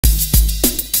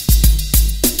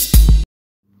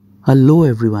Hello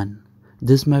everyone.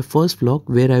 This is my first vlog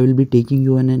where I will be taking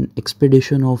you on an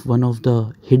expedition of one of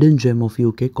the hidden gem of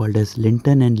UK called as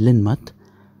Lynton and Lynmouth.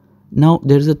 Now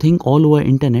there's a thing all over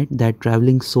internet that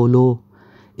traveling solo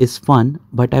is fun,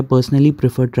 but I personally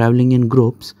prefer traveling in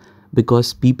groups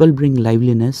because people bring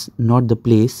liveliness, not the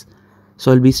place.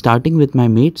 So I'll be starting with my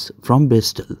mates from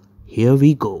Bristol. Here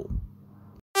we go.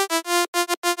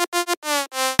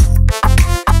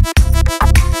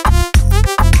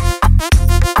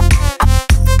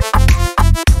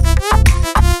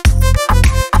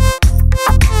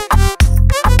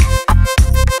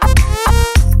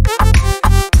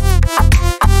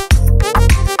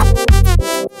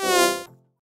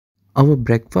 Our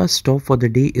breakfast stop for the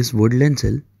day is Woodlands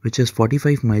Hill, which is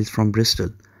 45 miles from Bristol.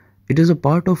 It is a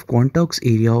part of Quantock's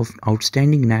area of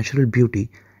outstanding natural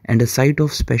beauty and a site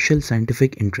of special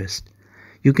scientific interest.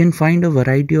 You can find a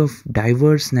variety of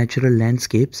diverse natural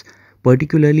landscapes,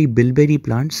 particularly bilberry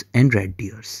plants and red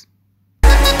deers.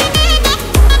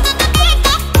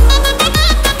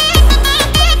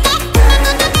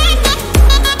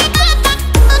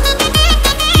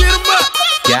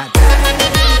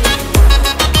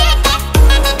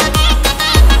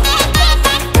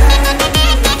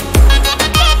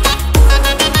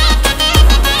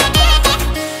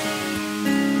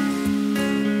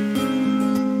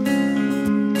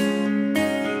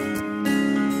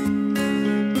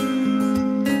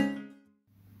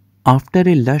 After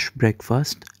a lush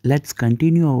breakfast, let's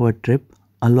continue our trip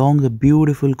along the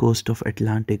beautiful coast of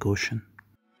Atlantic Ocean.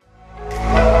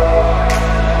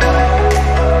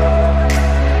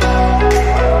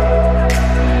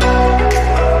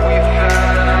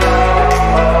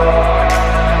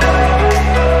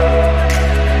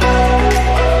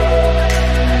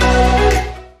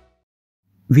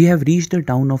 We have reached the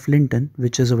town of Lynton,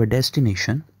 which is our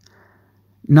destination.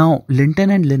 Now, Lynton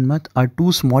and Lynmouth are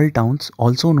two small towns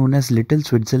also known as Little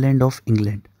Switzerland of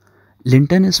England.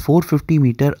 Lynton is 450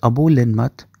 meters above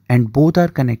Lynmouth and both are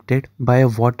connected by a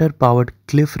water-powered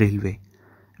cliff railway.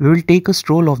 We will take a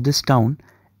stroll of this town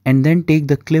and then take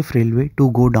the cliff railway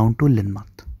to go down to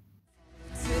Lynmouth.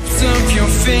 Tips of your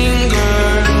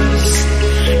fingers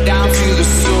down to the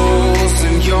soles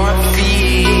of your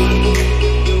feet,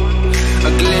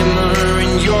 a glimmer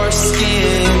in your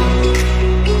skin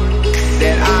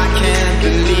that I can't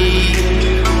believe.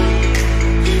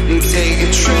 Take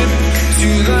a trip to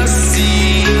the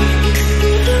sea,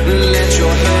 let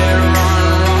your hair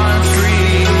run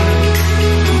free.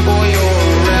 Boy, you're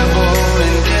a rebel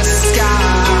in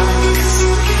disguise.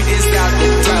 Is that the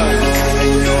devil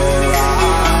in your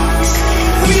eyes?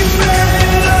 We fell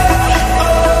in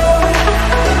love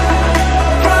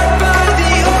right by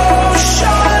the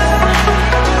ocean.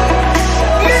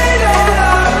 Made all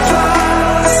our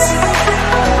plans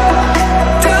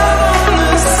down on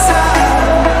the side.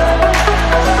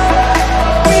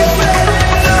 We fell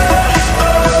in love right by the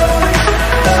ocean.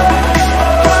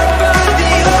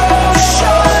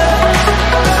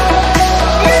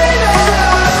 Made all our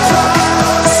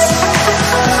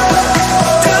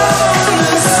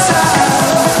plans down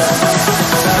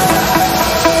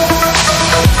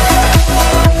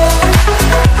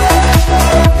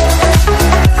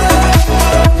on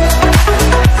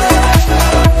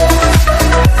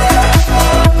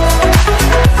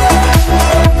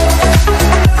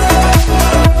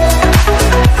the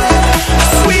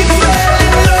side. We fell in love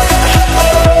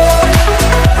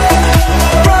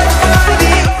right by the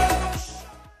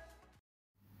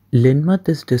Lynmouth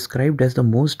is described as the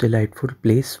most delightful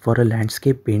place for a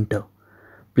landscape painter.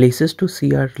 Places to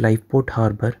see are Lifeboat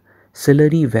Harbour,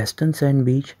 Sillery Western Sand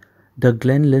Beach, the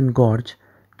Glen Lynn Gorge,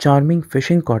 charming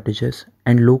fishing cottages,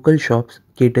 and local shops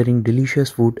catering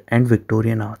delicious food and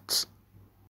Victorian arts.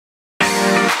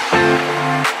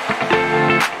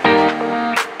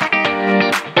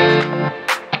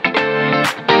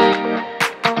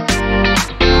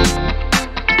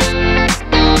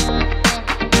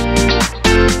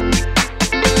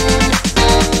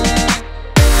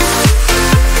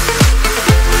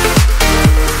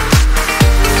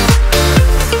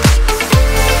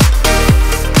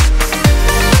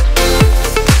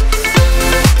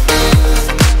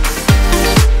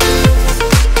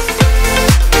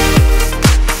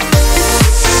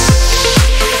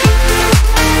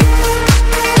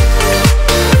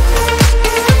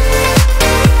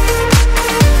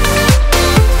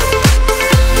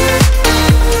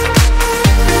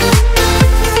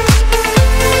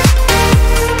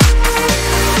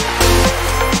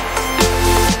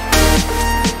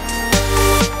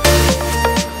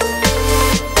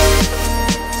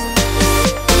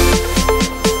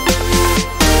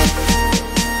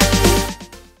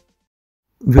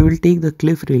 We will take the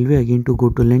cliff railway again to go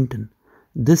to Lynton.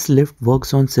 This lift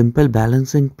works on simple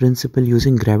balancing principle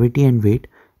using gravity and weight,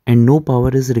 and no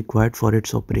power is required for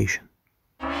its operation.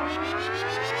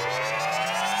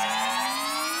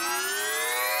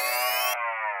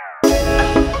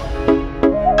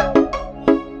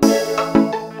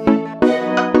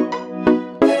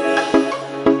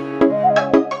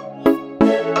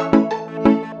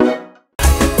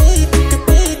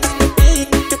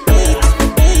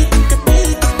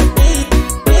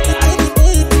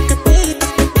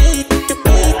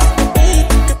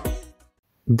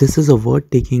 This is a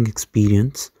word-taking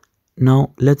experience.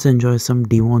 Now let's enjoy some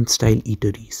Devon-style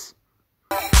eateries.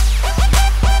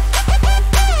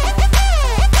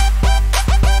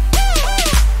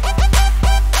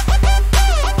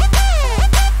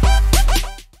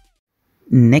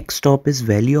 Next stop is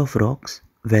Valley of Rocks,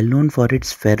 well known for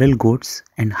its feral goats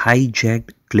and high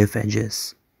jagged cliff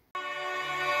edges.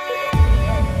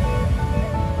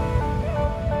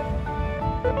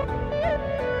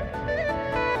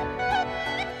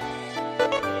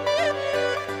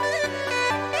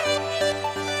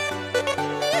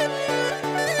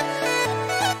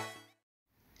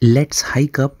 Let's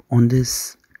hike up on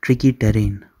this tricky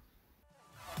terrain.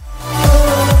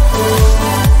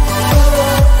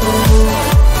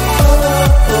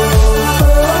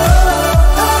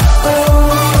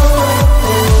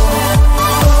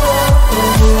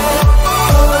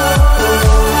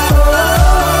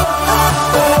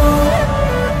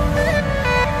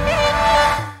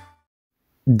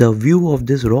 The view of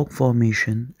this rock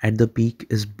formation at the peak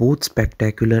is both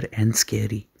spectacular and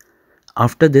scary.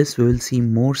 After this, we will see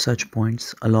more such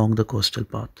points along the coastal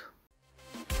path.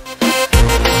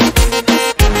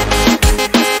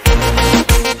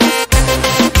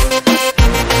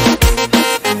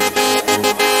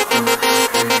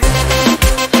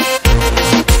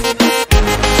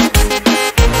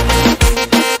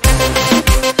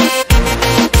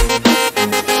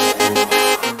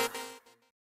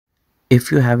 If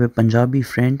you have a Punjabi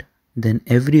friend, then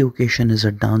every occasion is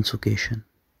a dance occasion.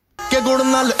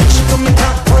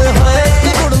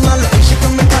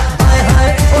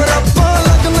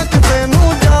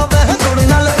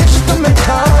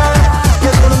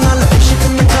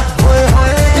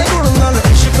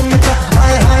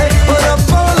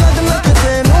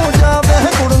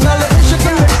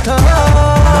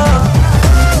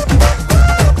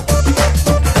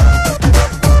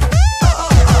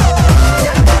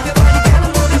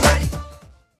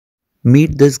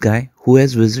 Meet this guy who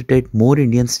has visited more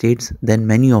Indian states than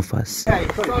many of us. Okay,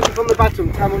 starting from the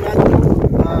bottom, Tamil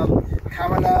Nadu,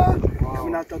 Kerala,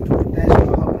 coming out to Uttar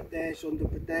Pradesh, Andhra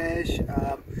Pradesh,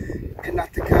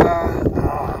 Karnataka,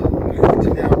 to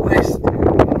the west,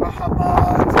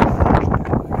 Mahabad,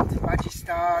 to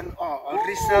Rajasthan,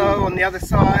 Orissa on the other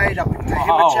side, up into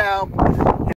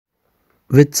Himachal.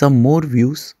 With some more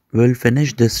views, we will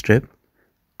finish this trip.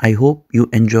 I hope you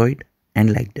enjoyed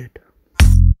and liked it.